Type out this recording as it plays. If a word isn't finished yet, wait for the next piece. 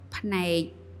ផ្នែក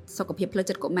សុខភាពផ្លូវ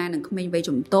ចិត្តកុមារនិងក្មេងវ័យ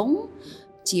ជំទង់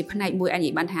ជាផ្នែកមួយអាចនិ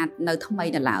យាយបានថានៅថ្មី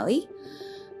នៅឡើយ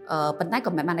ប៉ុន្តែ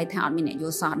ក៏មិនបានន័យថាអត់មានអ្នកយ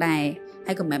ល់សោះដែរ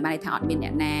ហើយក៏មិនបានន័យថាអត់មានអ្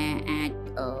នកណាអាច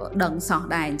ដឹងសោះ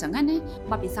ដែរអញ្ចឹងណា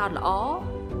បទពិសោធន៍ល្អ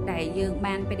ដែលយើង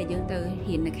បានពេលដែលយើងទៅ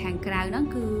រៀននៅខាងក្រៅហ្នឹង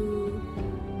គឺ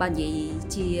បើនិយាយ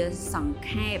ជាសង្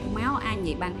ខេបមកអាចនិ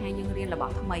យាយបានថាយើងរៀនរប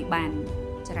ស់ថ្មីបាន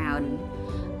ច្រើន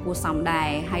គួរសមដែរ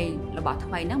ហើយរបស់ថ្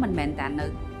មីហ្នឹងមិនមែនតែនៅ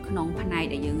ក្នុងផ្នែក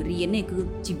ដែលយើងរៀននេះគឺ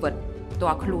ជីវិតផ្ទា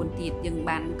ល់ខ្លួនទៀតយើង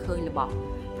បានឃើញរបស់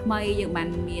ថ្មីយើងបាន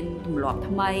មានទម្លាប់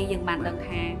ថ្មីយើងបានដឹង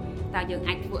ថាតើយើង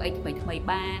អាចធ្វើអីថ្មី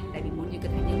បានដែលពីមុនយើងគិ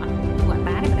តថាយើងអត់ធ្វើ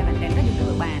បានតែប៉ុន្តែយើងធ្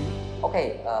វើបានអូខេ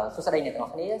សួស្តីអ្នកទាំងអ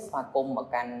ស់គ្នាស្វាគមន៍មក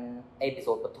កាន់អេពី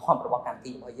សូតបន្ទាប់របស់កម្មវិ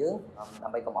ធីរបស់យើងដើ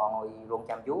ម្បីកុំឲ្យរង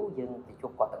ចាំយូរយើងទៅជួ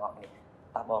បគាត់ទាំងអស់គ្នា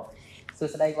តើបងសួ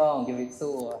ស្តីបងជំរាបសួ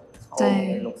រអូ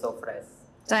លោក so fresh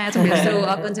ចាជំរាបសួរ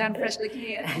អរគុណច្រើន fresh ដូចគ្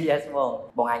នា Yes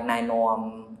បងអាចណែនាំ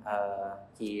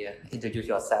ជា introduce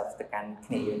yourself ទៅកាន់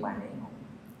គ្នាយើងបានទេ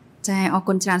ចាអរ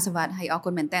គុណច្រើនសវត្ថហើយអរគុ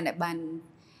ណមែនតើដែលបាន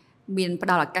មានផ្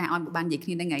ដល់ឱកាសឲ្យបាននិយាយគ្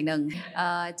នានៅថ្ងៃហ្នឹង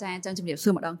ចាអញ្ចឹងជំរាបសួ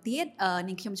រម្ដងទៀត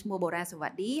នាងខ្ញុំឈ្មោះ Bora សវ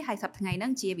ត្តឌីហើយសប្តាហ៍ថ្ងៃហ្នឹ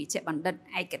ងជាវិជ្ជបណ្ឌិត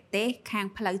ឯកទេសខាង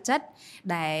ផ្លូវចិត្ត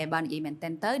ដែលបាននិយាយមែនតើ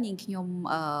ទៅនាងខ្ញុំ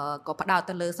ក៏ផ្ដោត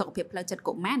ទៅលើសុខភាពផ្លូវចិត្ត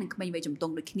កុមារនិងក្មេងវ័យជំទ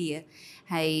ង់ដូចគ្នា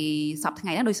ហើយសប្តាហ៍ថ្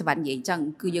ងៃហ្នឹងដោយសវត្តនិយាយអញ្ចឹង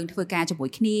គឺយើងធ្វើការជាមួយ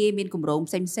គ្នាមានគម្រោង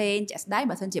ផ្សេងជាក់ស្ដែង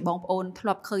បើសិនជាបងប្អូនធ្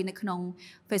លាប់ឃើញនៅក្នុង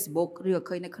Facebook ឬក៏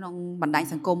ឃើញនៅក្នុងបណ្ដាញ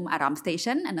សង្គមអារម្មណ៍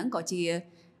Station អាហ្នឹងក៏ជា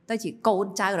ទៅជាកូន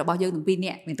ចៅរបស់យើងទាំងពីរ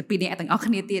នាក់មានទាំងពីរនាក់ទាំងអស់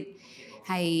គ្នាទៀត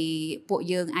ហើយពួក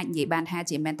យើងអាចនិយាយបានថា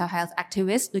ជា mental health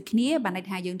activist ដូចគ្នាបានន័យ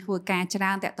ថាយើងធ្វើការច្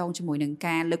រើនតាក់ទងជាមួយនឹង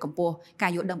ការលើកកម្ពស់កា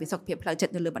រយល់ដឹងពីសុខភាពផ្លូវចិត្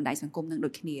តនៅលើបណ្ដាញសង្គមនឹងដូ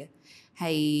ចគ្នា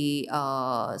ហើយ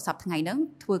សប្តាហ៍ថ្ងៃហ្នឹង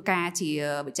ធ្វើការជា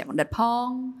វិជ្ជបណ្ឌិតផង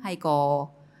ហើយក៏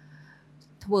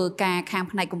ធ្វើការខាង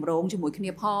ផ្នែកគម្រោងជាមួយគ្នា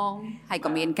ផងហើយក៏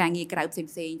មានការងារក្រៅផ្សេង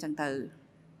ៗអញ្ចឹងទៅ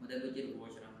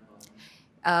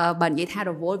បើនិយាយថា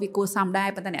រវល់វាគួរសមដែរ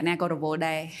ប៉ុន្តែអ្នកណាក៏រវល់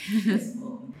ដែរ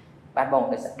បាទបង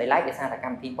ដោយឡែកដោយសារតែក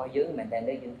ម្មវិធីរបស់យើងមែនតើ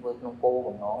យើងធ្វើក្នុងគោល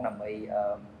បំណងដើម្បី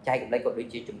ចែករំលែកក៏ដូច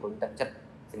ជាជំរុញទឹកចិត្ត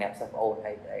សម្រាប់សិស្សប្អូន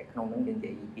ហើយក្នុងនោះយើងនិយា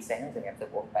យពិសេសហ្នឹងសម្រាប់សិស្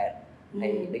សប្អូនពេទ្យហើ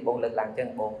យដូចបងលើកឡើងអញ្ចឹង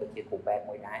បងគឺជាគ្រូពេទ្យ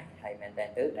មួយដែរហើយមែន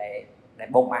តើដែល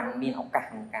បងបានមានឱកាស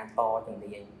ក្នុងការតជំនា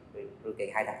ញឬគេ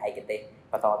ហៅថាឯកទេស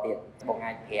បន្តទៀតបង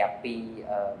អាចប្រាប់ពី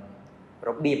រ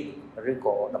បៀបឬ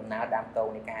ក៏ដំណើរដើមតោ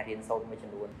នៃការរៀនសូត្រមួយ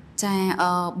ចំនួនចា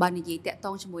បើនិយាយតាក់ទ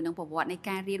ងជាមួយនឹងប្រវត្តិនៃ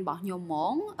ការរៀនរបស់ខ្ញុំហ្ម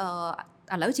ង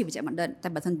ឥឡូវជាវិជ្ជបណ្ឌិតតែ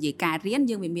បើសិននិយាយការរៀន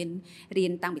យើងមានរៀ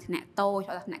នតាំងពីថ្នាក់តូច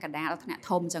ដល់ថ្នាក់កណ្ដាលដល់ថ្នាក់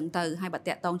ធំអញ្ចឹងទៅហើយបើ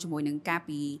តាក់ទងជាមួយនឹងការ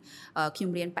ពីខ្ញុំ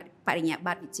រៀនបរិញ្ញាប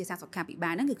ត្រវិទ្យាសាស្ត្រសុខាភិបា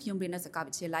លហ្នឹងគឺខ្ញុំរៀននៅសាកល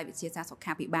វិទ្យាល័យវិទ្យាសាស្ត្រសុ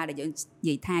ខាភិបាលដែលយើងនិ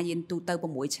យាយថាយើងទូទៅ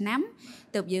6ឆ្នាំ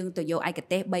ទើបយើងទៅយកឯក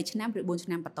ទេស3ឆ្នាំឬ4ឆ្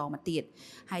នាំបន្តមកទៀត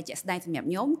ហើយជាក់ស្ដែងសម្រាប់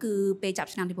ខ្ញុំគឺពេលចាប់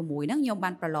ឆ្នាំទី6ហ្នឹងខ្ញុំបា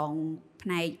នប្រឡងផ្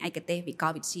នែកឯកទេសវិក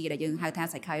លវិទ្យាដែលយើងហៅថា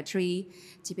Psychiatrist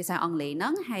ជាភាសាអង់គ្លេសហ្នឹ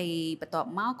ងហើយបន្ទាប់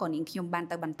មកក៏នាងខ្ញុំបាន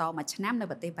ទៅបន្តមួយឆ្នាំនៅ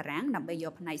ប្រទេសបារាំងដើម្បីយ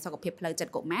កផ្នែកសុខភាពផ្លូវចិត្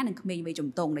តកុមារនិងក្មេងវ័យជំ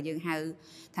ទង់ដែលយើងហៅ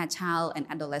ថា Child and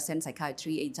Adolescent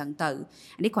Psychiatry អីចឹងទៅ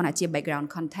នេះគ្រាន់តែជា background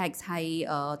context ហើយ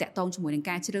តាក់ទងជាមួយនឹង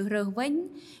ការជ្រើសរើសវិញ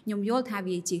ខ្ញុំយល់ថា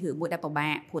វាជារឿងមួយដែលពិបា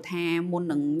កព្រោះថាមុន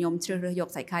នឹងខ្ញុំជ្រើសរើសយក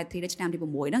Psychiatry នៅឆ្នាំទី6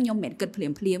ហ្នឹងខ្ញុំមិនមែនគិតភ្លា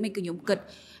មៗទេគឺខ្ញុំគិត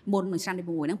មុននឹងឆ្នាំទី6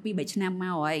ហ្នឹង2-3ឆ្នាំម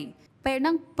កហើយពេលហ្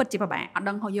នឹងពិតជាពិបាកអត់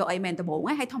ដឹងយកអីមែនដំបូង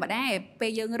ហើយធម្មតាពេ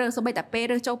លយើងរើសសូម្បីតែពេល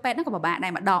រើសចូលពេទ្យហ្នឹងក៏ពិបាកដែ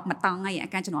រមកតង់ហើយអា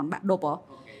ការជំនាន់បាក់ដប់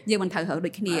យើងមិនត្រូវ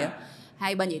ដូចគ្នាហើ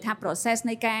យបើនិយាយថា process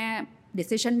នៃការ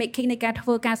decision making នៃការធ្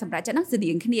វើការសម្រេចចិត្តហ្នឹងស្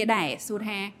តៀងគ្នាដែរសួរ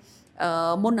ថា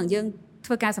មុននឹងយើងធ្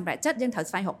វើការសម្រេចចិត្តយើងត្រូវ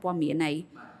ស្វែងរកព័ត៌មានអី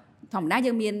ធម្មតា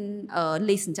យើងមាន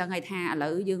list អញ្ចឹងឲ្យថាឥឡូ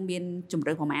វយើងមានជំ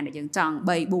រឿនប្រហែលដែលយើងចង់3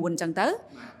 4អញ្ចឹងទៅ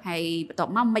ហើយបន្ទា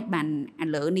ប់មកមិនបានអា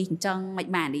លើនេះអញ្ចឹងមិន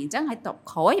បាននេះអញ្ចឹងហើយតប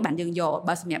ក្រោយបានយើងយក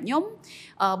បើសម្រាប់ខ្ញុំ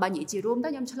បើនិយាយជារួមទៅ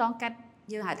ខ្ញុំឆ្លងកាត់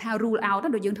យើងហៅថា rule out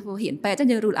ដូចយើងធ្វើរៀនពេទ្យអ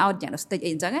ញ្ចឹងយើង rule out diagnostic អី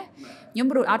អញ្ចឹងខ្ញុំ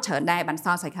rule out ច្រើនដែរបានស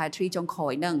ល់ psychiatry ចុងក្រោ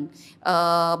យហ្នឹង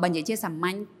បើនិយាយជាសាម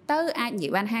ញ្ញទៅអាចនិយា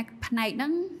យបានថាផ្នែកហ្នឹ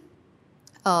ង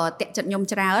តាក់ចិត្តខ្ញុំ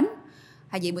ច្រើន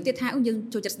ហើយនិយាយមួយទៀតថាយើង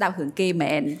ចូលចិត្តស្ដាប់រឿងគេ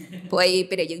មែនព្រោះអី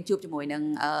ពេលដែលយើងជួបជាមួយនឹង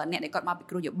អ្នកដែលគាត់មកពី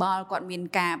គ្រូយោបល់គាត់មាន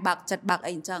ការបើកចិត្តបើក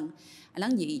អីអញ្ចឹងឥឡូ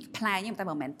វនិយាយផ្លែខ្ញុំតែ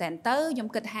បើមែនតែនទៅខ្ញុំ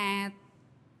គិតថា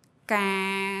កា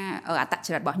រអត្តច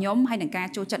រិតរបស់ខ្ញុំហើយនឹងការ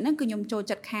ចូលចិត្តហ្នឹងគឺខ្ញុំចូល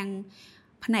ចិត្តខាង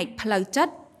ផ្នែកផ្លូវចិ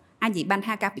ត្តអាចនិយាយបាន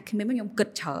ថាការពីក្មេងខ្ញុំគិត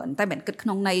ច្រើនតែមិនគិតក្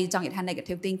នុងន័យចង់និយាយថា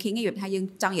negative thinking ទេថាយើង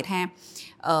ចង់និយាយថា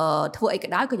ធ្វើអីក៏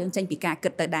ដោយក៏យើងចេញពីការគិ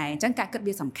តទៅដែរអញ្ចឹងការគិត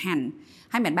វាសំខាន់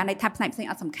ហើយមិនបានន័យថាផ្នែកផ្សេង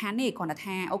អត់សំខាន់ទេគ្រាន់តែ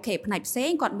ថាអូខេផ្នែកផ្សេ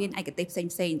ងគាត់មានឯកទេសផ្សេង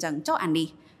អញ្ចឹងចុះអានេះ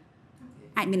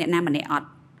អាចមានអ្នកណាម្នាក់អត់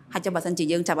ហើយចាំបើសិនជា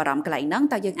យើងចាប់អារម្មណ៍កន្លែងហ្នឹង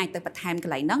តើយើងអាចទៅបន្ថែមក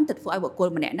ន្លែងហ្នឹងទៅធ្វើឲ្យបុគ្គល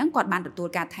ម្នាក់ហ្នឹងគាត់បានទទួល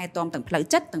ការថែទាំទាំងផ្លូវ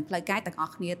ចិត្តទាំងផ្លូវកាយទាំងអ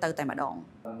ស់គ្នាទៅតែម្ដង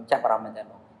ចាប់អារម្មណ៍មែនទេ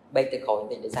បងបែកទៅក្រោយប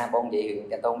ន្តិចដោយសារបងនិយាយរឿង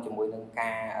តាក់ទងជាមួយនឹង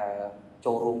ការ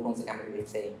ចូលរួមក្នុងសកម្មភាព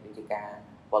ផ្សេងដូចជាការ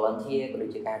volunteer ក៏ដូច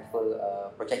ជាការធ្វើ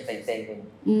project ផ្សេងៗវិញ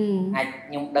អាច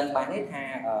ខ្ញុំដឹងបានទេថា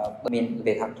មាន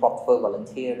វាថាធ្លាប់ធ្វើ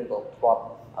volunteer ឬក៏ធ្លាប់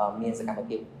មានសកម្ម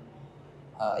ភាព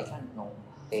អីខ្លះក្នុង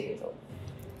ពេលនេះ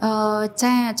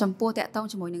ចាចំពោះតាក់ទង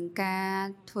ជាមួយនឹងការ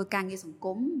ធ្វើការងារសង្គ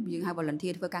មយើងហៅ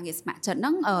volunteer ធ្វើការងារស្ម័គ្រចិត្តហ្នឹ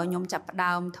ងខ្ញុំចាប់ផ្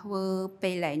ដើមធ្វើ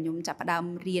ពេលដែលខ្ញុំចាប់ផ្ដើម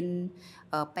រៀន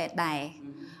ពេទ្យដែរ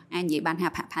អាចនិយាយបានថា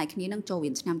ផាក់ផាយគ្នានឹងចូលរៀ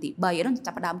នឆ្នាំទី3ហ្នឹង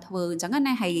ចាប់ផ្ដើមធ្វើអញ្ចឹង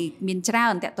ណាហើយមានច្រើ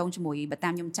នតាក់ទងជាមួយបើតា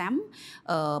មខ្ញុំចាំ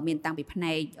មានតាំងពីផ្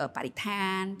នែកបរិស្ថា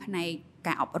នផ្នែក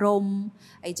ការអប់រំ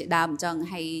អីជាដើមអញ្ចឹង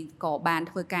ហើយក៏បាន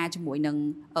ធ្វើការជាមួយនឹង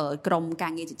ក្រុមកា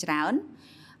រងារជាច្រើន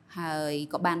ហើយ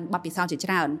ក៏បានបទពិសោធន៍ជា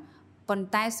ច្រើនប៉ុន្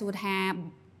តែសួរថា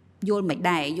យល់មិន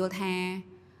ដែរយល់ថា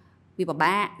វាពិ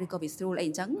បាកឬក៏វាស្រួលអី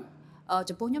អញ្ចឹង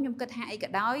ចំពោះខ្ញុំគិតថាអីក៏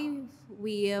ដោយ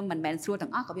វាមិនមែនស្រួលទាំ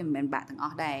ងអស់ក៏វាមិនមែនបាក់ទាំងអ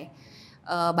ស់ដែរ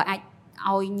បើអាចឲ្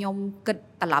យខ្ញុំគិត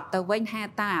ត្រឡប់ទៅវិញថា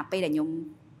តើពេលដែលខ្ញុំ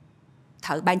ត្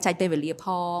រូវបែងចែកពេលវេលាផ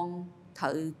ងត្រូ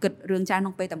វគិតរឿងច្រើនក្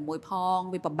នុងពេលតែមួយផង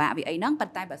វាពិបាកវាអីហ្នឹងប៉ុ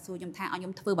ន្តែបើសួរខ្ញុំថាឲ្យខ្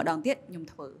ញុំធ្វើម្ដងទៀតខ្ញុំ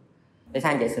ធ្វើដោយសា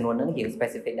រនិយាយសំណួរហ្នឹងរៀង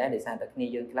specific ដែរដោយសារតែគ្នា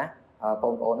យើងខ្លះប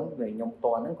ងប្អូនហ្នឹងខ្ញុំផ្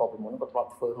ទាល់ហ្នឹងក៏ពីមុនក៏ធ្លាប់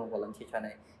ធ្វើក្នុង volunteer ច្រើន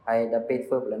ដែរហើយដល់ពេល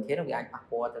ធ្វើ volunteer ហ្នឹងវាអាចប៉ះ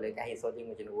ពាល់ទៅលើការរៀនសូត្រយើង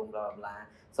មួយចំនួន bla bla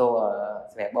so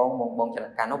សម្រាប់បងច្រើ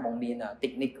នកាលនោះបងមាន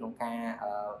technique ក្នុងការ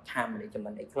time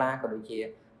management អីខ្លះក៏ដូចជា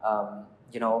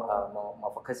you know ម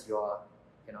ក focus your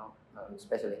you know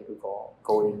especially if you go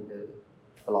going the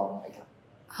along អីខ្លះ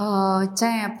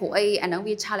ចាព្រោះអីអាហ្នឹង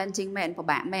វា challenging មែនពិ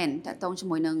បាកមែនតើតងជា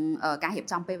មួយនឹងការរៀប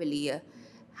ចំពេលវេលា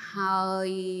ហើយ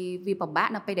វាពិបាក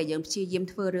នៅពេលដែលយើងព្យាយាម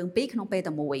ធ្វើរឿង2ក្នុងពេល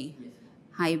តែមួយ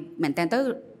ហើយមែនតើទៅ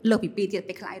លើសពី2ទៀត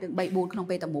ពេលខ្លះរឿង3 4ក្នុង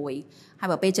ពេលតែមួយហើយ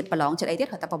បើពេលចិត្តប្រឡងចិត្តអីទៀត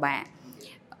គាត់តែពិបាក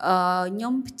ខ្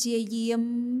ញុំព្យាយាម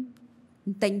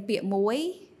ទិញពាក្យមួយ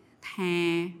ថា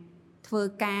ធ្វើ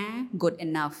ការ good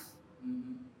enough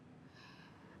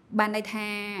បានន័យថា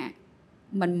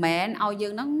មិនមែនឲ្យយើ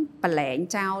ងនឹងប្រឡែង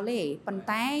ចោលទេប៉ុន្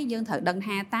តែយើងត្រូវដឹង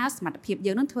ថាតើសមត្ថភាព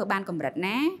យើងនឹងធ្វើបានកម្រិត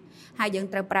ណាហើយយើង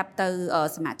ត្រូវប្រាប់ទៅ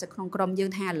សមាជិកក្នុងក្រុមយើង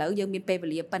ថាឥឡូវយើងមានពេលវេ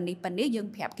លាប៉ុណ្នេះយើង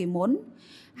ប្រាប់គេមុន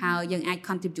ហើយយើងអាច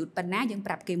contribute ប៉ុណ្ណាយើង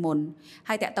ប្រាប់គេមុន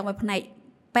ហើយតាក់ទងvớiផ្នែក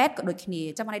ពេទ្យក៏ដូចគ្នា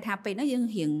ចាំន័យថាពេលហ្នឹងយើង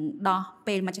រៀងដោះ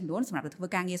ពេលមួយចំនួនសម្រាប់ទៅធ្វើ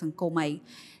ការងារសង្គមអី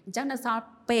អញ្ចឹងនៅសល់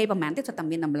ពេលប្រហែលទៀតសុទ្ធតែ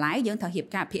មានតម្លៃយើងត្រូវរៀប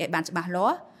ការភិកឲ្យបានច្បាស់លា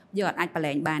ស់យើងអាចប្រ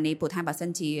ឡែងបានទេព្រោះថាបើសិ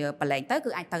នជាប្រឡែងទៅគឺ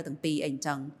អាចទៅទាំងពីរអីអញ្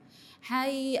ចឹងហើ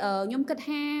យខ្ញុំគិត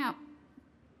ថា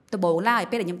ដំបូងឡើយ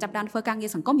ពេលដែលខ្ញុំចាប់ដើមធ្វើការងារ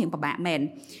សង្គមរៀងពិបាកមែន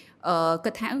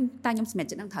គិតថាតើខ្ញុំសម្រេច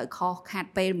ចិត្តនឹងត្រូវខុសខាត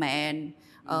ពេលមែន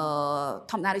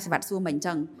ធម្មតាដូចសម្បត្តិសួរមិនអញ្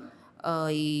ចឹង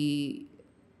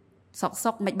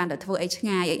សុកមិនបានទៅធ្វើអីឆ្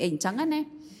ងាយអីអញ្ចឹងណា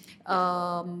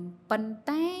ប៉ុន្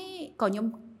តែក៏ខ្ញុំ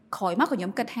ក្រោយមកក៏ខ្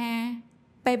ញុំគិតថា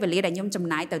ពេលវេលាដែលខ្ញុំចំ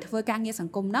ណាយទៅធ្វើការងារស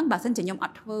ង្គមហ្នឹងបើសិនជាខ្ញុំអ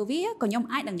ត់ធ្វើវាក៏ខ្ញុំ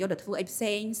អាចនឹងយកទៅធ្វើអីផ្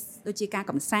សេងដូចជាការ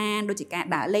កម្សាន្តដូចជាការ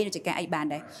ដើរលេងដូចជាការអីបាន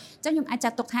ដែរអញ្ចឹងខ្ញុំអាចចា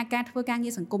ត់ទុកថាការធ្វើការងា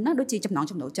រសង្គមហ្នឹងដូចជាចំណង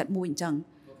ចំណូលចិត្តមួយអញ្ចឹ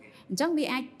ងវា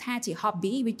អាចថាជា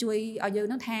hobby វាជួយឲ្យយើង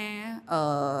នឹងថា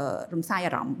រំសាយ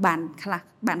អារម្មណ៍បាន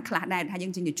ខ្លះដែរថាយើ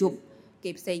ងចេញទៅជួបគេ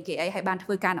ផ្សេងគេអីហើយបានធ្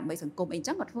វើការដើម្បីសង្គមអីអញ្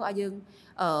ចឹងក៏ធ្វើឲ្យយើង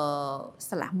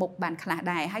ឆ្លាស់មុខបានខ្លះ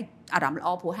ដែរហើយអារម្មណ៍ល្អ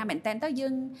ព្រោះថាមែនតើទៅយើ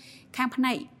ងខាងផ្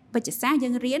នែកវិទ្យាសាស្ត្រយើ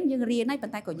ងរៀនហើយប៉ុ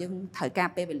ន្តែក៏យើងត្រូវការ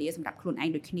ពេលវេលាសម្រាប់ខ្លួនឯង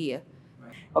ដូចគ្នា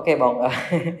អូខេបង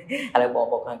ឥឡូវប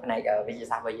ងខាងផ្នែកវិទ្យា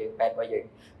សាស្ត្ររបស់យើងពេទ្យរបស់យើង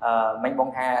មិញបង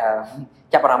ថា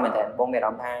ចាប់អារម្មណ៍មែនតើបងមានអារ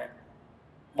ម្មណ៍ថា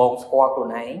បងស្គាល់ខ្លួ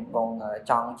នឯងបង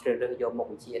ចង់ជ្រើសរើសយកមុខ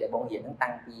វិជ្ជាដែលបងរៀនហ្នឹង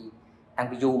តាំង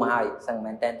ពីយូរមកហើយសឹង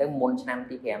មែនតើទៅមុនឆ្នាំ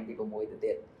ទី5ទី6ទៅ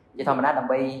ទៀតជាធម្មតាដើ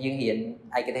ម្បីយើងរៀន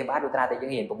ឯកទេសបានដូចថាតែយើ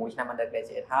ងរៀន6ឆ្នាំ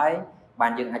undergraduate ហើយបា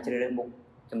នយើងអាចជ្រើសរើសមុខ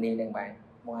ជំនាញហ្នឹងបាន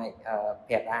មកឲ្យ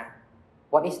ប្រាប់ថា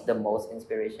what is the most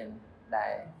inspiration ដែ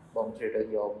លបងជ្រើសរើស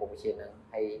យកមុខវិជ្ជាហ្នឹង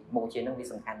ហើយមុខវិជ្ជាហ្នឹងវា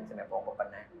សំខាន់សម្រាប់បងប៉ុ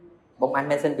ណ្ណាបងបាន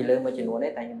mention ពីលើមួយចំនួនទេ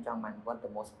តែខ្ញុំចង់បាន what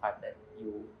the most part that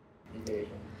you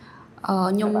inspiration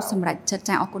ខ្ញុំសម្រាប់ចិត្ត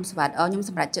ចាអរគុណសវត្ថខ្ញុំ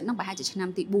សម្រាប់ចិត្តហ្នឹងប្រហែលជាឆ្នាំ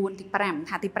ទី4ទី5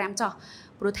ថាទី5ចុះ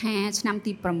ព្រោះថាឆ្នាំ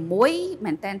ទី6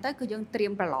មែនតើទៅគឺយើងត្រៀ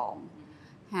មប្រឡង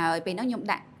ហើយពេលហ្នឹងខ្ញុំ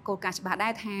ដាក់គោលការណ៍ច្បាស់ដែ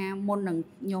រថាមុននឹង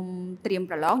ខ្ញុំត្រៀម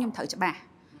ប្រឡងខ្ញុំត្រូវច្បាស់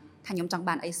ថាខ្ញុំចង់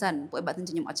បានអីសិនព្រោះបើមិន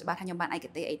ខ្ញុំអត់ច្បាស់ថាខ្ញុំបានឯក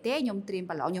ទេសអីទេខ្ញុំត្រៀម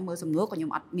ប្រឡងខ្ញុំមើលសំណួរក៏ខ្ញុំ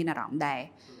អត់មានអារម្មណ៍ដែរ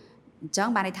អញ្ចឹង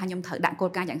បានន័យថាខ្ញុំត្រូវដាក់គោ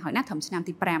លការណ៍យ៉ាងហោចណាស់ត្រឹមឆ្នាំ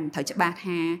ទី5ត្រូវច្បាស់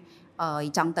ថា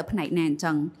ចង់ទៅផ្នែកណាអញ្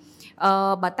ចឹង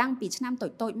បើតាំងពីឆ្នាំតូ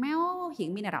ចមករៀង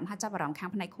មានអារម្មណ៍ថាចាប់អារម្មណ៍ខាង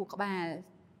ផ្នែកខួរក្បាល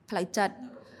ផ្លូវចិត្ត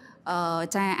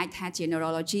ចាអាចថាជា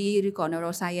neurology ឬក៏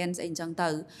neuroscience អីអញ្ចឹងទៅ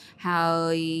ហើ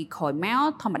យក្រោយមក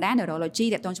ធម្មតា neurology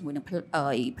តាក់ទងជាមួយនឹង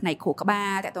ផ្នែកខួរក្បា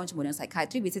លតាក់ទងជាមួយនឹង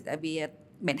psychiatrist វា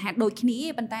មិនហាក់ដូចគ្នា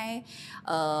ប៉ុន្តែ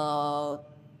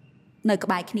នៅក្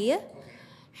បែរគ្នា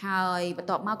ហើយបន្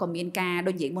ទាប់មកក៏មានការ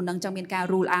ដូចនិយាយមុននឹងចឹងមានការ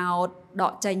rule out ដ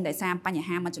កចេញដោយសារបញ្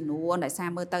ហាមួយចំនួនដោយសារ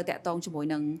មើលទៅតាក់ទងជាមួយ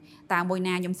នឹងតើមួយ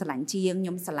ណាខ្ញុំស្រឡាញ់ជាងខ្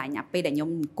ញុំស្រឡាញ់អាពេលដែលខ្ញុំ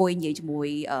អង្គុយនិយាយជាមួយ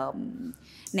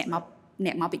អ្នក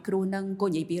អ្នកមកពីគ្រូនឹងគួរ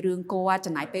និយាយពីរឿងគាត់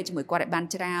ចំណាយពេលជាមួយគាត់ឲ្យបាន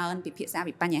ច្រើនពិភាក្សា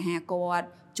ពីបញ្ហាគាត់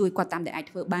ជួយគាត់តាមដែលអាច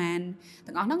ធ្វើបាន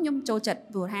ទាំងអស់ហ្នឹងខ្ញុំចូលចិត្ត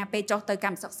ព្រោះថាពេលចុះទៅក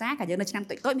ម្មសិក្សាកាលយើងនៅឆ្នាំ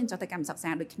តូចៗមានចុះទៅកម្មសិក្សា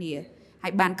ដូចគ្នាហើ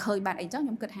យបានឃើញបានអីចឹងខ្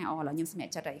ញុំគិតថាឥឡូវខ្ញុំសម្រេច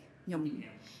ចិត្តហើយខ្ញុំ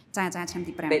ចាឆ្នាំ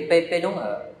ទី5ពេលនោះ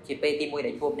ជាពេលទី1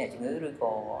ដែលជួបអ្នកជំងឺឬ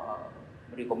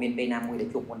ក៏មានពេលណាមួយដែល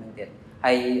ជួបមុននឹងទៀត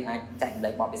ហើយអាចចែកលេ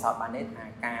ខបបពិសោធន៍បានទេថា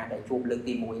ការដែលជួបលើក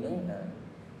ទី1ហ្នឹង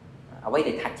អ្វី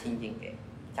ដែល touching ជាងគេ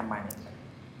ចាំបានទេ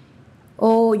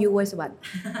អូយូរហើយសវត្ត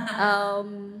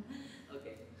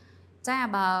ចា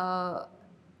បើ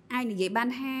អាចនិយាយបាន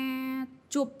ថា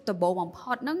ជួបដំបូងបំ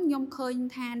ផុតហ្នឹងខ្ញុំឃើញ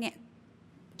ថាអ្នក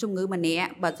ជំងឺម្នាក់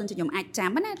បើសិនជាខ្ញុំអាចចាំ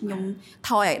ណាខ្ញុំថ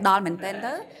យឲ្យដល់មែនតើ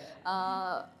ទៅ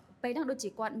ពេលហ្នឹងដូចជា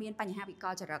គាត់មានបញ្ហាវិក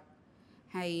លចរិត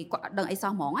ហើយគាត់អត់ដឹងអី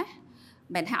សោះហ្មងណា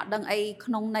មិនថាអត់ដឹងអី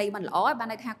ក្នុងន័យមិនល្អទេបាន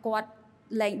ន័យថាគាត់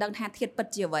លែងដឹងថាធាតុពិត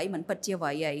ជាអ្វីមិនពិតជាអ្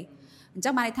វីអីអញ្ចឹ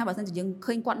ងបានន័យថាបើសិនជាយើង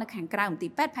ឃើញគាត់នៅខាងក្រៅមន្ទី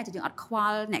រពេទ្យប្រហែលជាយើងអត់ខ្វ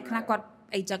ល់អ្នកខ្លះគាត់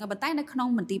អីចឹងប៉ុន្តែនៅក្នុង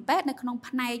មន្ទីរពេទ្យនៅក្នុង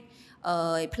ផ្នែក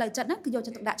ផ្លូវចិត្តហ្នឹងគឺយក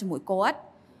ចិត្តទុកដាក់ជាមួយគាត់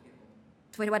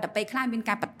ធ្វើឲ្យតែពេលខ្លះមាន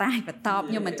ការបតាយបតប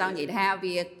ខ្ញុំមិនចង់និយាយថា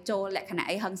វាចូលលក្ខណៈ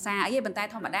អីហិង្សាអីទេប៉ុន្តែ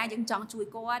ធម្មតាយើងចង់ជួយ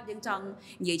គាត់យើងចង់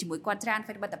និយាយជាមួយគាត់ច្រើនធ្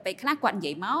វើឲ្យតែពេលខ្លះគាត់និ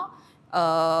យាយមក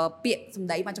ពាក្យសម្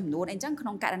ដីមួយចំនួនអីចឹងក្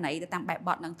នុងករណីទៅតាមបែបប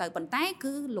ទហ្នឹងទៅប៉ុន្តែ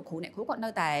គឺលោកគ្រូអ្នកគ្រូគាត់នៅ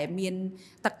តែមាន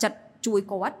ទឹកចិត្តជួយ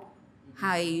គាត់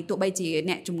ហើយទោះបីជា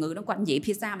អ្នកជំងឺហ្នឹងគាត់និយាយ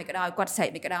ភាសាមិនក៏ដោយគាត់ស្រែក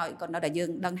មិនក៏ដោយគាត់នៅតែយើង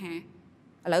ដឹងថាឥ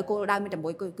ឡូវគោលដៅមានតែមួ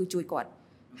យគឺជួយគាត់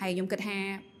ហើយខ្ញុំគិតថា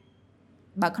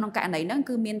បើក្នុងករណីហ្នឹង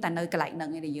គឺមានតែនៅកន្លែងហ្នឹង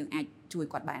ឯងដែលយើងអាចជួយ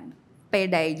គាត់បានពេល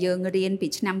ដែលយើងរៀនពី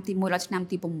ឆ្នាំទី1ដល់ឆ្នាំ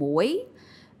ទី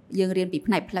6យើងរៀនពី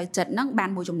ផ្នែកផ្លូវចិត្តហ្នឹងបាន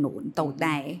មួយចំនួនតូច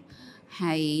ដែរ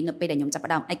ហើយនៅពេលដែលខ្ញុំចាប់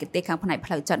ផ្ដើមឯកទេសខាងផ្នែក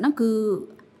ផ្លូវចិត្តហ្នឹងគឺ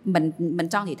មិន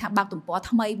ចង់និយាយថាបើកទំព័រ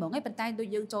ថ្មីហ្មងឯងប៉ុន្តែដូច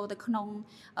យើងចូលទៅក្នុង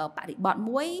បរិបទ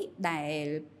មួយដែល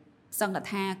សង្កត់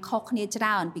ថាខុសគ្នាច្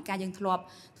រើនពីការយើងធ្លាប់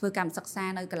ធ្វើកម្មសិក្សា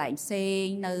នៅកន្លែងផ្សេង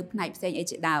នៅផ្នែកផ្សេងអី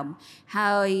ជាដើម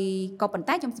ហើយក៏ប៉ុន្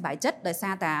តែខ្ញុំសប្បាយចិត្តដោយសា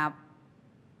រតែ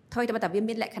ធ្វើតែវា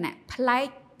មានលក្ខណៈប្លែក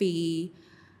ពី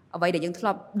អ្វីដែលយើងធ្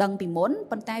លាប់ដឹងពីមុន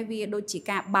ប៉ុន្តែវាដូចជា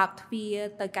ការបើកទ្វារ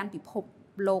ទៅកាន់ពិភព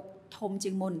លោកធំជា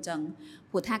ងមុនអញ្ចឹង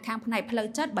ព្រោះថាខាងផ្នែកផ្លូវ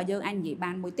ចិត្តបើយើងអាចនិយាយ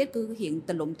បានមួយទៀតគឺរៀង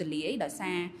ទលំទលាយដោយ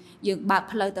សារយើងបើក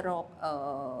ផ្លូវទៅរក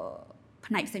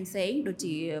ផ្នែកផ្សេងៗដូច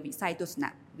ជាវិស័យទស្សន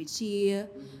វិជ្ជា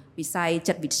វិស័យ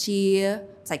ចិត្តវិទ្យា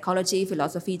psychology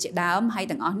philosophy ជាដើមហើយ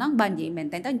ទាំងអស់ហ្នឹងបើនិយាយមែន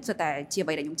តើសុទ្ធតែជាអ្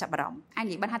វីដែលខ្ញុំចាប់អារម្មណ៍អាច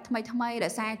និយាយបានថាថ្មីដោ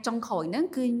យសារចុងក្រោយហ្នឹង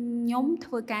គឺខ្ញុំ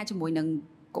ធ្វើការជាមួយនឹង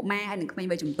កុមារហើយនឹងក្មេង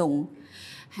វ័យជំទង់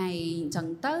ហើយអញ្ចឹង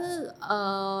ទៅ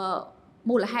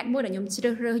មូលហេតុមួយដែលខ្ញុំជ្រើ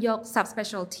សរើសយក sub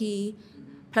specialty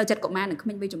ផ្លូវចិត្តកុមារនិងក្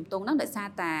មេងវ័យជំទង់ហ្នឹងដោយសារ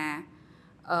តែ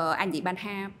អាចនិយាយបាន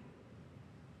ថា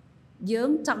យើ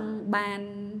ងចង់បាន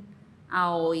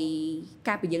ឲ្យ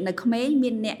កាលពីយើងនៅក្មេងមា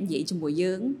នអ្នកនិយាយជាមួយ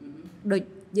យើងដូច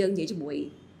យើងនិយាយជាមួយ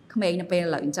ក្មេងនៅពេលឥ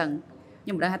ឡូវអញ្ចឹងខ្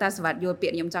ញុំមិនដឹងថាតើសវត្ថយល់ពា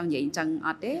ក្យខ្ញុំចង់និយាយអញ្ចឹងអ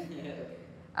ត់ទេ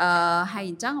ហើយ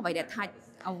អញ្ចឹងអ្វីដែល touch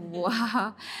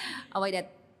អ្វីដែល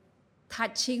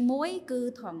touching មួយគឺ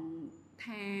ត្រង់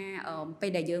ថាពេល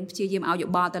ដែលយើងព្យាយាមឲ្យយោ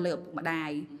បល់ទៅលើឪពុកម្ដា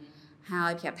យហើ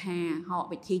យប្រាប់ថាហក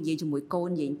វិធីនិយាយជាមួយកូន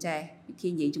និយាយចេះវិធី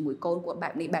និយាយជាមួយកូនគាត់បែ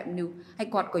បនេះបែបនោះហើយ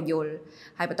គាត់ក៏យល់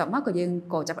ហើយបន្ទាប់មកក៏យើង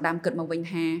ក៏ចាប់ផ្ដើមគិតមកវិញ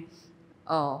ថា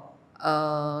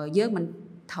យើងមិន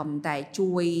ធំតែ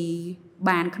ជួយ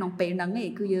បានក្នុងពេលហ្នឹងទេ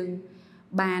គឺយើង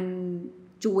បាន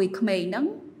ជួយក្មេងហ្នឹង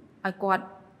ឲ្យគាត់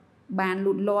បាន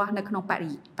លូតលាស់នៅក្នុងប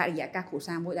រិយាកាសគ្រួ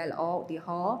សារមួយដែលល្អឧទាហ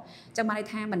រណ៍ចឹងបានន័យ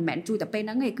ថាមិនមែនជួយតែពេលហ្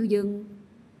នឹងទេគឺយើង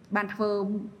បានធ្វើ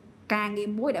ការងារ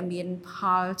មួយដែលមានផ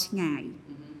លឆ្ងាយ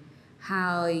ហើ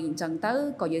យអញ្ចឹងទៅ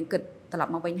ក៏យើងគិតត្រឡ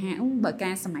ប់មកវិញថាបើ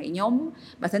ការសម័យខ្ញុំ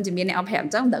បើសិនជាមានអ្នកអភិរក្សអ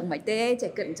ញ្ចឹងមិនដឹងមិនទេចេះ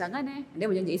គិតអញ្ចឹងណានេះ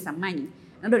បើយើងនិយាយសាមញ្ញ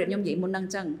ហ្នឹងដូចខ្ញុំនិយាយមុនហ្នឹងអ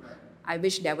ញ្ចឹង I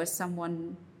wish there was someone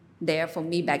there for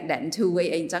me back then too អី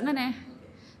អញ្ចឹងណា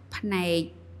ផ្នែក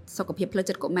សុខភាពផ្លូវ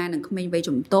ចិត្តកុមារនិងក្មេងវ័យ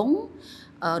ជំទង់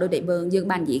ដោយដែលយើង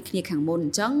បាននិយាយគ្នាខាងមុនអ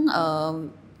ញ្ចឹង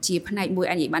ជាផ្នែកមួយ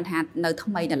អាចនិយាយបានថានៅថ្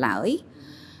មីនៅឡើយ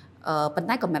ប៉ុន្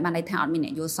តែក៏មិនបានន័យថាអត់មានអ្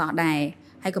នកយល់សោះដែរ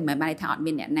ហើយក៏មិនបានន័យថាអត់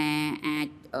មានអ្នកណាអាច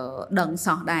ដឹង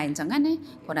សោះដែរអញ្ចឹងណា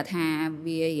គាត់ថា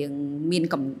វាយើងមាន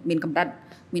កម្រិត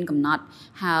មានកំណត់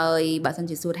ហើយបើសិន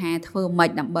ជាសួរថាធ្វើម៉េច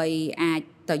ដើម្បីអាច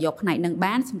ទៅយកផ្នែកនឹង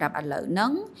បានសម្រាប់ឥឡូវហ្នឹ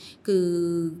ងគឺ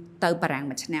ទៅបារាំង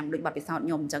មួយឆ្នាំដូចបទពិសោធន៍ខ្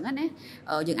ញុំអញ្ចឹងណា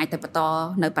យើងអាចទៅបន្ត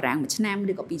នៅបារាំងមួយឆ្នាំ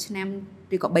ឬក៏2ឆ្នាំ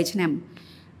ឬក៏3ឆ្នាំ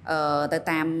ទៅ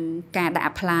តាមការដាក់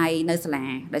apply នៅសាលា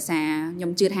ដោយសារខ្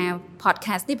ញុំជឿថា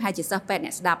podcast នេះប្រហែលជាសិស្សពេទ្យអ្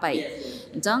នកស្ដាប់ហើយ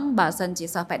អញ្ចឹងបើសិនជា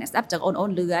សិស្សពេទ្យអ្នកស្ដាប់ចឹងអូ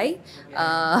នលឺហើយ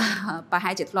ប្រហែ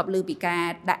លជាធ្លាប់លឺពីការ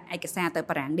ដាក់ឯកសារទៅ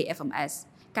បារាំង DFMS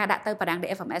ការដាក់ទៅបារាំង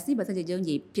DFMS នេះបើសិនជាយើងនិ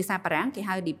យាយភាសាបារាំងគេ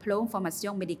ហៅ Diplôme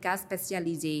Formation Médicale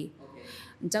Spécialisée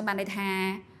អញ្ចឹងបានន័យថា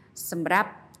សម្រា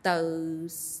ប់ទៅ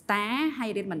STAR ហើយ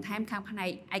រៀនបន្ថែមខាងផ្នែក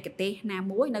ឯកទេសណា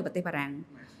មួយនៅប្រទេសបារាំង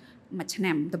មួយឆ្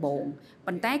នាំដំបូង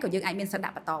ប៉ុន្តែក៏យើងអាចមានសិទ្ធិដា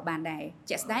ក់បន្តបានដែរ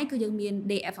ជាក់ស្ដែងគឺយើងមាន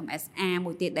DFMSA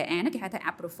មួយទៀតដែល A ហ្នឹងគេហៅថា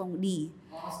Approfondie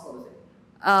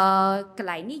កន្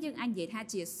លែងនេះយើងអាចនិយាយថា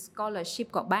ជា scholarship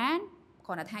ក៏បានគ្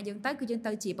រាន់តែថាយើងទៅគឺយើង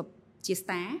ទៅជា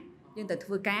star យើងទៅធ្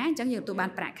វើការអញ្ចឹងយើងទទួលបាន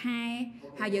ប្រាក់ខែ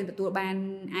ហើយយើងទទួលបាន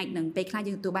អាចនឹងពេលខ្លះ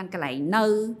យើងទទួលបានកន្លែងនៅ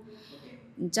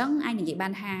អញ្ចឹងអាចនិយាយបា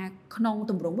នថាក្នុង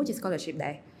ទម្រង់មួយជា scholarship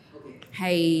ដែរ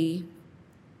ហើយ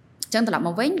ចឹងត្រឡប់ម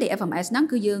កវិញ DFMS ហ្នឹង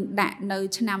គឺយើងដាក់នៅ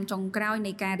ឆ្នាំចុងក្រោយ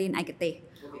នៃការរៀនឯកទេស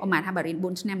ឧមាថាបើរៀន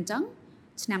4ឆ្នាំអញ្ចឹង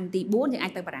ឆ្នាំទី4យើងអា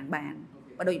ចទៅបារាំងបាន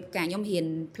បើដូចការខ្ញុំរៀន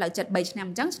ផ្លូវចិត្ត3ឆ្នាំ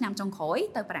អញ្ចឹងឆ្នាំចុងក្រោយ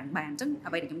ទៅបារាំងបានអញ្ចឹង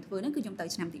អ្វីដែលខ្ញុំធ្វើហ្នឹងគឺខ្ញុំទៅ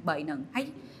ឆ្នាំទី3ហ្នឹងហើយ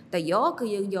តែយកគឺ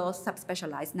យើងយក sub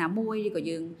specialize ណាមួយឬក៏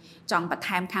យើងចង់បន្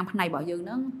ថែមខាងផ្នែករបស់យើងហ្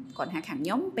នឹងគាត់ថាខាងខ្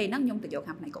ញុំពេលហ្នឹងខ្ញុំទៅយក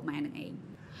ខាងផ្នែកកុមារហ្នឹងឯង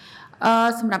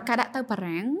សម្រាប់ការដាក់ទៅបា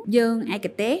រាំងយើងឯក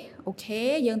ទេសអូខេ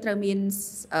យើងត្រូវមាន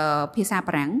ភាសា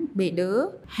បារាំង B2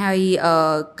 ហើយ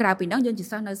ក្រៅពីនោះយើងជា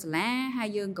សិស្សនៅសាលាហើយ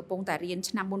យើងកំពុងតែរៀន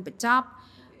ឆ្នាំមុនបញ្ចប់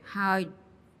ហើយ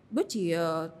ដូចជា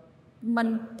មិន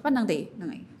ប៉ុណ្្នឹងទេហ្នឹង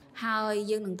ហើយហើយ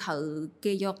យើងនឹងត្រូវ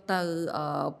គេយកទៅ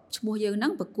ឈ្មោះយើងហ្នឹ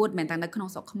ងប្រកួតមិនតែនៅក្នុង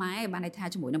ស្រុកខ្មែរបានន័យថា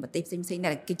ជាមួយនឹងប្រទេសផ្សេងៗដែ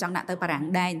លគេចង់ដាក់ទៅបារាំង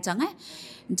ដែរអញ្ចឹងណា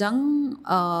អញ្ចឹង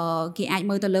គេអាច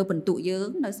មើលទៅលើពិន្ទុយើង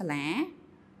នៅសាលា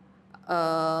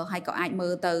ហើយក៏អាចមើ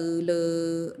លទៅលើ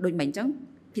ដូចមិនអញ្ចឹង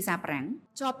ភាសាបារាំង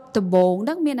ជាប់ដំបូងហ្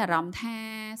នឹងមានអារម្មណ៍ថា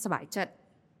សប្បាយចិត្ត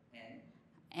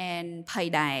and ភ័យ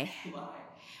ដែរ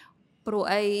ព្រោះ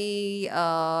អី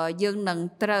យើងនឹង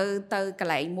ត្រូវទៅក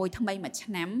ន្លែងមួយថ្មីមួយឆ្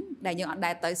នាំដែលយើងអត់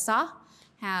ដែលទៅសោះ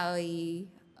ហើយ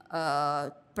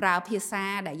ប្រើភាសា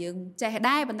ដែលយើងចេះ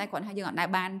ដែរប៉ុន្តែគ្រាន់ថាយើងអត់ដែល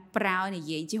បានប្រើនិ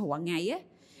យាយជារាល់ថ្ងៃ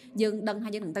យើងដឹងថា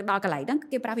យើងនឹងទៅដល់កន្លែងហ្នឹង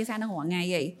គេប្រើភាសាហ្នឹងរាល់ថ្ងៃ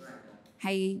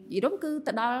ហើយយល់គឺ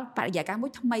ទៅដល់បរិយាកាសមួ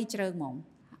យថ្មីជ្រើងហ្មង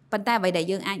ប៉ុន្តែអ្វីដែល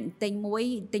យើងអាចទិ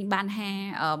ញបានថា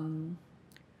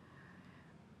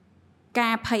កា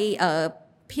រភ័យ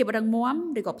ភាពរឹងមាំ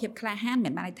ឬក៏ភាពក្លាហានមិ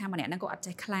នបានន័យថាម្នាក់ហ្នឹងគាត់អត់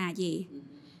ចេះខ្លាចទេ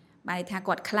បានន័យថា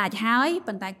គាត់ខ្លាចហើយ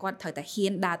ប៉ុន្តែគាត់ត្រូវតែហ៊ា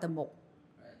នដើរទៅមុខ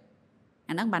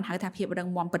អាហ្នឹងបានហៅថាភាពរឹង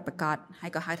មាំពិតប្រាកដហើ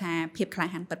យក៏ហៅថាភាពក្លា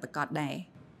ហានពិតប្រាកដដែរ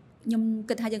ខ្ញុំ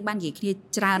គិតថាយើងបាននិយាយគ្នា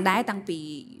ច្រើនដែរតាំងពី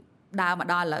ដើរមក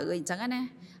ដល់ឥឡូវអញ្ចឹងណា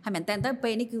ហើយមែនតើទៅពេ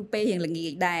លនេះគឺពេលរៀងល្ងា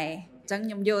ចដែរអញ្ចឹង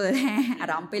ខ្ញុំយល់ថាអា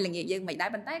រម្មណ៍ពេលល្ងាចយើងមិនដែរ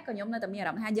ប៉ុន្តែក៏ខ្ញុំនៅតែមានអា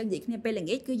រម្មណ៍ថាយើងនិយាយគ្នាពេលល្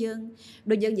ងាចគឺយើង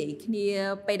ដូចយើងនិយាយគ្នា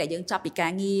ពេលដែលយើងចប់ពីកា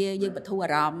រងារយើងបន្ធូរអា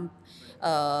រម្មណ៍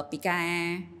ពីការ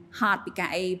ហត់ពីការ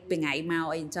អីពីថ្ងៃមក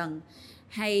អីអញ្ចឹង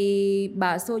ហើយ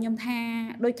បើសួរខ្ញុំថា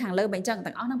ដូចខាងលើបែបអញ្ចឹង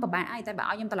ទាំងអស់ហ្នឹងពិបាកអីតែបើ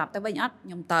ឲ្យខ្ញុំត្រឡប់ទៅវិញអត់ខ្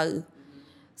ញុំទៅ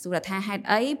សួរថាហេតុ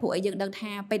អីព្រោះអីយើងដឹង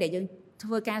ថាពេលដែលយើងធ្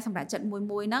វើការសម្រាប់ចិត្តមួយ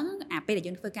ហ្នឹងអាពេលដែល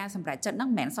យើងធ្វើការសម្រាប់ចិត្តហ្នឹង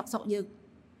មិនមែនសុកយើង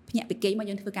ភ្ញាក់ពីគេមក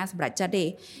យើងធ្វើការសម្រាប់ចិត្តទេ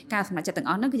ការសម្រាប់ចិត្តទាំង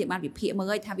អស់ហ្នឹងគឺយើងបានវិភាគមើ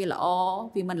លថាវាល្អ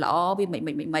វាមិនល្អវាមិន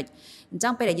អញ្ចឹ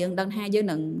ងពេលដែលយើងដឹងថាយើង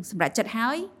នឹងសម្រាប់ចិត្តហើ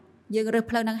យយើងរើស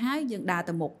ផ្លូវហ្នឹងហើយយើងដើរ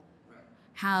ទៅមុខ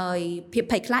ហើយភាព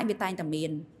ភ័យខ្លាចវាតែងតែមា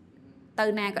នទៅ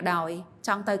ណាក៏ដោយច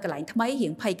ង់ទៅកន្លែងថ្មីរៀ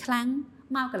ងភ័យខ្លាំង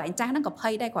មកកន្លែងចាស់ហ្នឹងក៏ភ័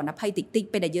យដែរគ្រាន់តែភ័យតិច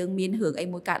ពេលដែលយើងមានរឿងអី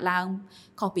មួយកើតឡើង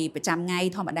ខុសពីប្រចាំថ្ងៃ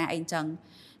ធម្មតាអីអញ្ចឹ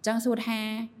ងសួរថា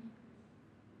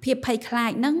ភាពភ័យខ្លា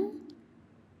ចហ្នឹង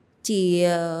ជា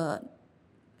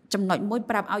ចំណុចមួយ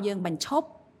ប្រាប់ឲ្យយើងបញ្ឈប់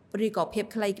ឬក៏ភាព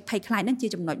ភ័យខ្លាចហ្នឹងជា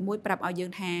ចំណុចមួយប្រាប់ឲ្យយើ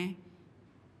ងថា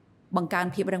បង្កើន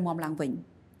ភាពរឹងមាំឡើងវិញ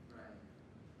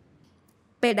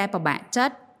ពេលដែលពិបាកចិ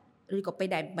ត្តឬក៏ពេល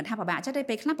ដែលមិនថាពិបាកចិត្តទេ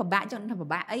ពេលខ្លះពិបាកចង់ថាពិ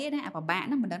បាកអីណាអាពិបាក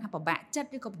ហ្នឹងមិនដឹងថាពិបាកចិត្ត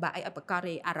ឬក៏ពិបាកអីឲ្យប្រកប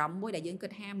ទេអារម្មណ៍មួយដែលយើងគិ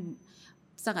តថា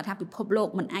សង្កត់ថាពិភពលោក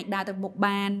មិនអាចដើរទៅមុខ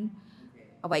បាន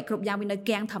អ្វីគ្រប់យ៉ាងវានៅ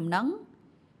គាំងត្រឹមហ្នឹង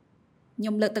ខ្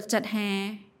ញុំលើកទឹកចិត្តថា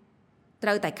ត្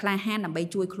រូវតែក្លាហានដើម្បី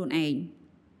ជួយខ្លួនឯង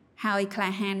ហើយក្លា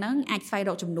ហានហ្នឹងអាចស្វែងរ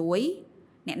កជំនួយ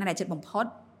អ្នកណាដែលចិត្តបំផុត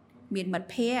មានមិត្ត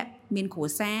ភ័ក្តិមានគ្រួ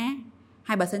សារ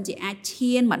ហើយបើសិនជាអាច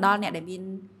ឈានមកដល់អ្នកដែលមាន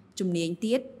ជំនាញ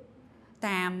ទៀត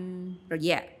តាមរ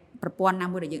យៈប្រព័ន្ធណា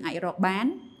មួយដែលយើងអាចរកបាន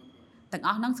ទាំងអ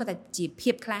ស់ហ្នឹងសុទ្ធតែជាភា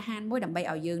ពក្លាហានមួយដើម្បី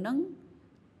ឲ្យយើងហ្នឹង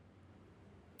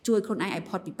ជួយខ្លួនឯងឲ្យ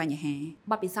ផុតពីបញ្ហា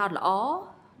បទពិសោធន៍ល្អ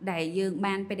ដែលយើង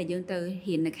បានពេលដែលយើងទៅ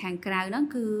រៀននៅខាងក្រៅហ្នឹង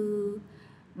គឺ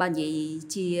បើនិយាយ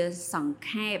ជាសង្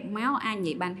ខេបមកអាចនិ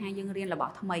យាយបានថាយើងរៀនរប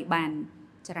ស់ថ្មីបាន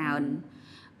ច្រើន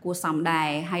គួរសមដែរ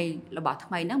ហើយរបស់ថ្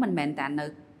មីហ្នឹងមិនមែនតែនៅ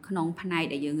ក្នុងផ្នែក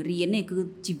ដែលយើងរៀនទេគឺ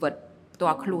ជីវិតផ្ទា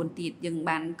ល់ខ្លួនទៀតយើង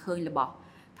បានឃើញរបស់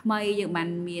ថ្មីយើងបាន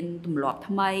មានទម្លាប់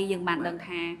ថ្មីយើងបានដឹង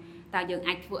ថាតើយើង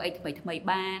អាចធ្វើអីថ្មី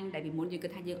បានដែលពីមុនយើងគិ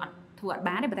តថាយើងអត់ធ្វើអត់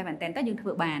បានទេប៉ុន្តែមែនតើយើងធ្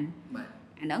វើបាន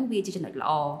អាហ្នឹងវាជាចំណុចល្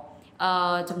អ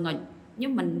ចំណុចខ្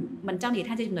ញុំមិនចង់និយាយ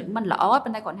ថាជាចំណុចមិនល្អប៉ុ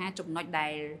ន្តែគាត់ថាចំណុចដែ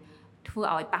លធ្វើ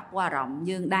ឲ្យប៉ះពាល់អារម្មណ៍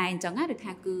យើងដែរអញ្ចឹងណាឬ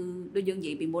ថាគឺដូចយើងនិ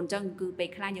យាយពីមុនអញ្ចឹងគឺពេល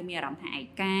ខ្លះយើងមានអារម្មណ៍ថាឯ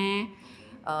កា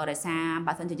ដោយសារ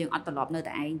បើសិនជាយើងអត់ត្រឡប់នៅ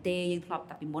តែឯងទេយើងធ្លាប់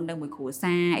តែពីមុននៅមួយគ្រួ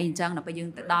សារអីអញ្ចឹងដល់ពេលយើង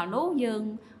ទៅដល់នោះយើង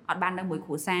អ អត់បាននៅមួយគ្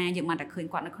រួសារយើងបានតែឃើញ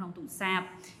គាត់នៅក្នុងទូរស័ព្ទ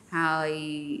ហើយ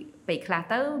ពេលខ្លះ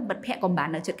ទៅមិត្តភ័ក្តិក៏បាន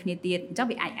នៅជិតគ្នាទៀតអញ្ចឹង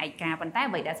វាអាចឯកាប៉ុន្តែ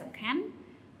អ្វីដែលសំខាន់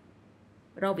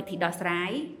រកវិធីដោះស្រា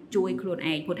យជួយខ្លួន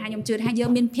ឯងព្រោះថាខ្ញុំជឿថាយើង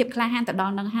មានភាពក្លាហានទៅដ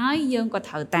ល់នឹងហើយយើងក៏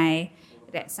ត្រូវតែ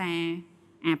រក្សា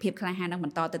អាភាពក្លាហាននឹងប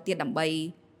ន្តទៅទៀតដើម្បី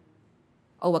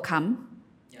overcome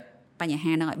បញ្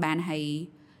ហានឹងឲ្យបានហើយ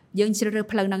យើងជ្រើសរើស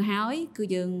ផ្លូវនឹងហើយគឺ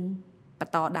យើងប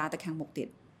ន្តដើរទៅខាងមុខទៀត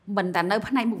មិនតែនៅ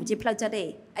ផ្នែកមុខវិជ្ជាផ្លូវចិត្តទេ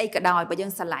អីក៏ដោយបើយើ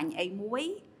ងស្រឡាញ់អីមួយ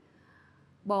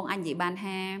បងអញនិយាយបាន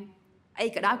ថាអី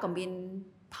ក៏ដោយក៏មាន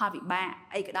ផលវិបាក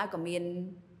អីក៏ដោយក៏មាន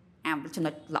អាចំ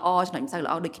ណុចល្អចំណុចមិនសូវ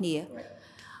ល្អដូចគ្នា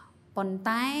ប៉ុន្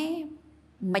តែ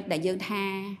មិនដែលយើងថា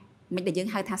មិនដែលយើង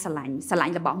ហៅថាស្រឡា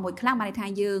ញ់របស់មួយខ្លះបានន័យថា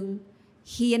យើង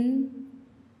ហ៊ាន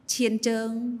ឈានជើង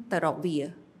ទៅរកវា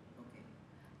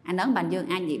អាហ្នឹងបានយើង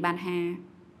អាចនិយាយបានថា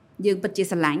យើងពិតជា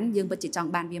ស្រឡាញ់យើងពិតជាចង់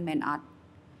បានវាមែនអត់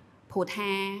ព្រោះ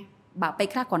ថាបើពេល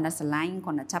ខ្លះគាត់នៅស្រឡាញ់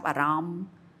គាត់នៅចាប់អារម្មណ៍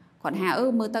គាត់ថា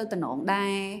មើលទៅតំណងដែ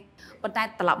រប៉ុន្តែ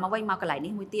ត្រឡប់មកវិញមកកន្លែង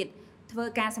នេះមួយទៀតធ្វើ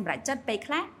ការសម្រេចចិត្តពេល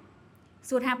ខ្លះ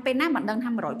សួរថាពេលណាមិនដឹងថា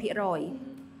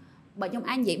 100% បើខ្ញុំ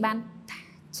អាចនិយាយបាន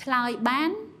ឆ្លើយបាន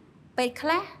ពេលខ្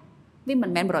លះវាមិ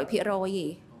នមែន 100% ទេ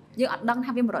យើងអត់ដឹង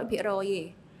ថាវា 100% ទេ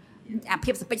អា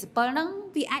ភាពសពេចសពិលហ្នឹង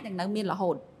វាអាចនឹងនៅមានរហូ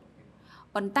ត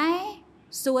ប៉ុន្តែ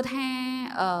សួរថា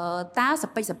តើស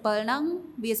ពេចសពិលហ្នឹង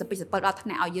វាសពេចសពិលដល់ថ្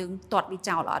នាក់ឲ្យយើងទាត់វា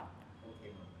ចោលអត់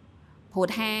ព្រោះ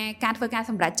ថាការធ្វើការ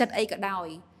សម្រេចចិត្តអីក៏ដោយ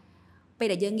ពេល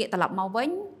ដែលយើងងាកត្រឡប់មកវិញ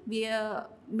វា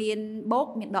មានបូក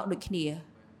មានដកដូចគ្នា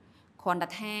គ្រាន់តែ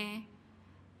ថា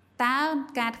តើ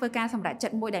ការធ្វើការសម្រេចចិ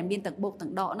ត្តមួយដែលមានទាំងបូកទាំ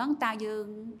ងដកហ្នឹងតើយើង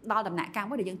ដល់ដំណាក់កាល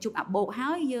មួយដែលយើងជួបអាបូក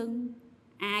ហើយយើង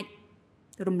អាច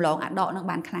រំលងអាដកហ្នឹង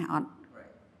បានខ្លះអត់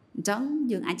អញ្ចឹង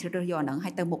យើងអាចជ្រើសរើសយកអាហ្នឹងឲ្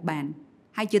យទៅមុខបាន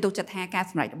ហើយជឿទុកចិត្តថាការ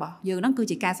សម្រេចរបស់យើងហ្នឹងគឺ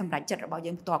ជាការសម្រេចចិត្តរបស់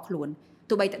យើងផ្ទាល់ខ្លួន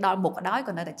ទោះបីទៅដល់មុខក៏ដោយ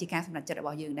ក៏នៅតែជាការសម្រេចចិត្តរប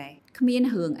ស់យើងដែរគ្មាន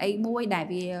រឿងអីមួយដែល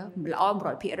វាល្អ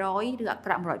 100% ឬអាក្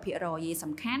រក់ 100% ទេ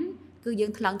សំខាន់គឺយើ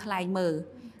ងថ្លឹងថ្លែងមើល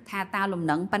ថាតើលំ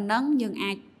នឹងប៉ុណ្ណឹងយើង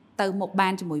អាចទៅមុខបា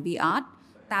នជាមួយវាអត់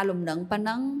តើលំនឹងប៉ុណ្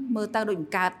ណឹងមើលទៅដូចមិន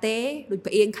កើតទេដូច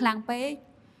ផ្អៀងខ្លាំងពេក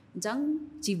អញ្ចឹង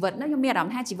ជីវិតហ្នឹងខ្ញុំមានអារម្ម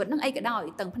ណ៍ថាជីវិតហ្នឹងអីក៏ដោយ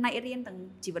ទាំងផ្នែករៀនទាំង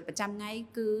ជីវិតប្រចាំថ្ងៃ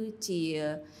គឺជា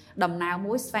ដំណើរ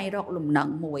មួយស្វែងរកលំនឹង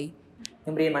មួយខ្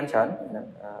ញុំរៀនបានច្រើន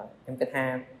ខ្ញុំគិតថា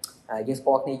យើងស្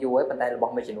គាល់គ្នាយូរហើយប៉ុន្តែរប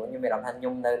ស់មួយចំនួនខ្ញុំមានអារម្មណ៍ថាខ្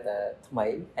ញុំនៅតែថ្មី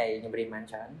ហើយខ្ញុំរៀនបាន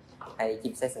ច្រើនហើយជា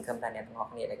ពិសេសសង្ឃឹមថាអ្នកទាំងអស់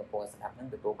គ្នាដែលកំពុងស្ដាប់ហ្នឹង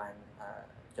ទទួលបាន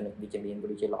ចំណុចវិជ្ជមានវិ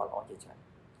ជ្ជាល្អៗជាច្រើន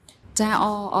ចា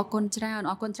អរគុណច្រើ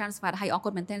នស្វាតហើយអរគុ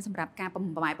ណមែនទែនសម្រាប់ការប្រ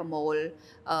មូល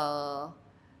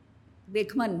វា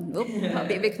គ្មិន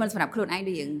សម្រាប់ខ្លួនឯង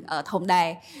ដូចយើងធំដែរ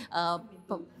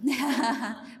ត្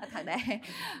រូវដែរ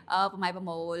ប្រ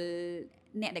មូល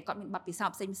អ្នកដែលគាត់មានបទពិសោធ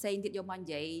ន៍ផ្សេងទៀតយកមកនិ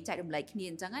យាយចែករំលែកគ្នា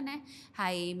អញ្ចឹងណាហើ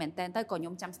យមែនតើទៅក៏ខ្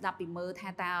ញុំចាំស្ដាប់ពីមើលថា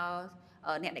តើ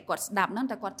អ្នកដែលគាត់ស្ដាប់ហ្នឹង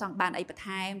តើគាត់ចង់បានអីបន្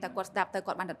ថែមតើគាត់ស្ដាប់ទៅ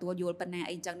គាត់បានទទួលយល់ប៉ុណ្ណា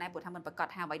អីអញ្ចឹងដែរព្រោះថាมันប្រកាស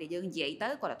ថាអ្វីដែលយើងនិយាយទៅ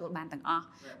គាត់ទទួលបានទាំងអស់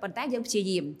ប៉ុន្តែយើងព្យា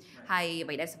យាមហើយអ្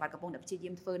វីដែលសម្បត្តិកំពុងតែព្យាយា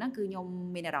មធ្វើហ្នឹងគឺខ្ញុំ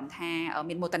មានអារម្មណ៍ថា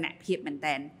មានមោទនភាពមែន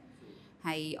តើ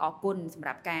ហើយអរគុណសម្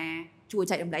រាប់ការជួយ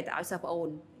ចែករំលែកទៅឲ្យសិស្សប្អូន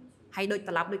ហើយដូច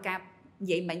ត្រឡប់ដោយការនិ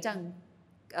យាយមិនអញ្ចឹង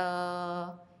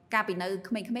កាលពីនៅ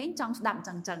ក្មេងៗចង់ស្ដាប់អញ្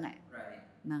ចឹង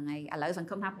ហ្នឹងហើយឥឡូវសង្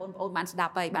ឃឹមថាបងប្អូនបានស្ដា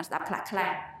ប់ហើយបានស្ដាប់ខ្លះហ្នឹ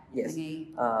ងហើយ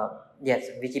yes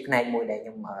វាជាផ្នែកមួយដែលខ្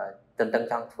ញុំតន្ទឹង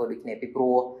ចង់ធ្វើដូចគ្នាពីព្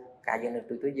រោះការយើងនៅ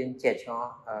ទូយើងចេះឆ្ងល់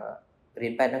រៀ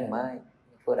នពេទ្យហ្នឹងមិន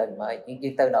ធ្វើដល់មិនយើ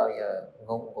ងទៅដោយ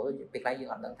ងងល់ពេលខ្លះយើង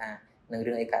អត់ដឹងថានឹង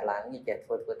រឿងអីកើតឡើងយើងចេះធ្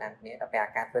វើតាមគ្នាដល់ពេលអា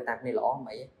ការធ្វើតាមគ្នាល្អ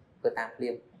មិនធ្វើតាមគ្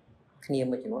នា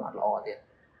មួយចំនួនអត់ល្អទៀត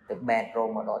ទៅ bad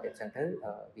role model ទៀតចឹងទៅ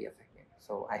វា affect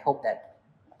so I hope that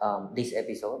this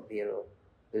episode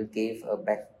will give a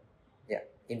best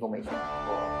information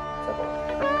for support